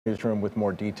Newsroom with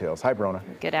more details. Hi, Brona.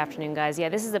 Good afternoon, guys. Yeah,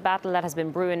 this is a battle that has been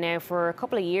brewing now for a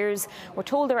couple of years. We're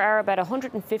told there are about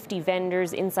 150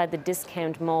 vendors inside the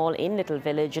discount mall in Little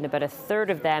Village, and about a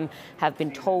third of them have been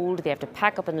told they have to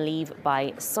pack up and leave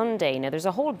by Sunday. Now, there's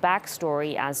a whole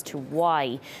backstory as to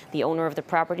why. The owner of the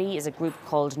property is a group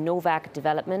called Novak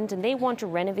Development, and they want to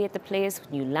renovate the place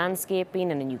with new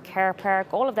landscaping and a new car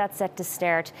park. All of that set to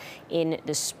start in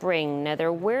the spring. Now,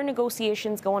 there were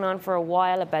negotiations going on for a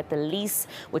while about the lease,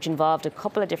 which involved a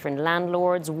couple of different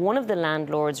landlords. One of the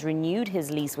landlords renewed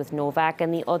his lease with Novak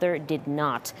and the other did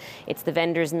not. It's the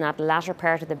vendors in that latter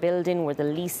part of the building where the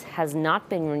lease has not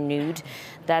been renewed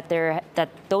that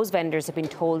those vendors have been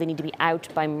told they need to be out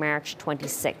by March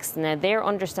 26th. Now, they're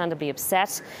understandably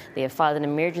upset. They have filed an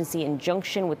emergency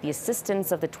injunction with the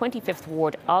assistance of the 25th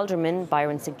Ward Alderman,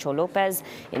 Byron Sigcho-Lopez,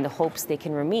 in the hopes they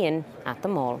can remain at the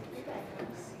mall.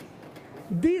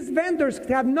 These vendors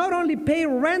have not only paid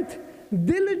rent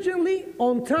diligently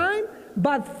on time,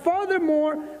 but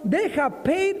furthermore, they have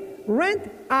paid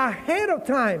rent ahead of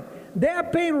time. They are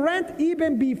paying rent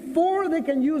even before they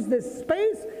can use the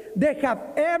space. They have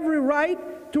every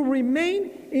right to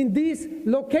remain in this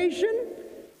location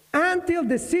until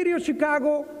the City of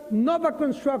Chicago, Novak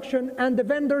Construction, and the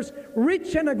vendors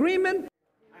reach an agreement.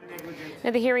 Now,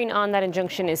 the hearing on that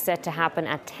injunction is set to happen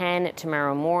at 10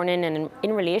 tomorrow morning, and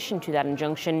in relation to that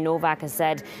injunction, Novak has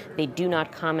said they do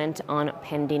not comment on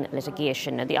pending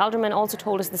litigation. Now, the alderman also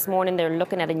told us this morning they're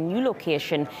looking at a new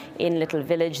location in Little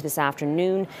Village this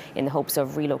afternoon in the hopes of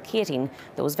relocating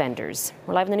those vendors.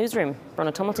 We're live in the newsroom.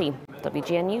 Brona Tumulty,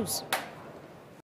 WGN News.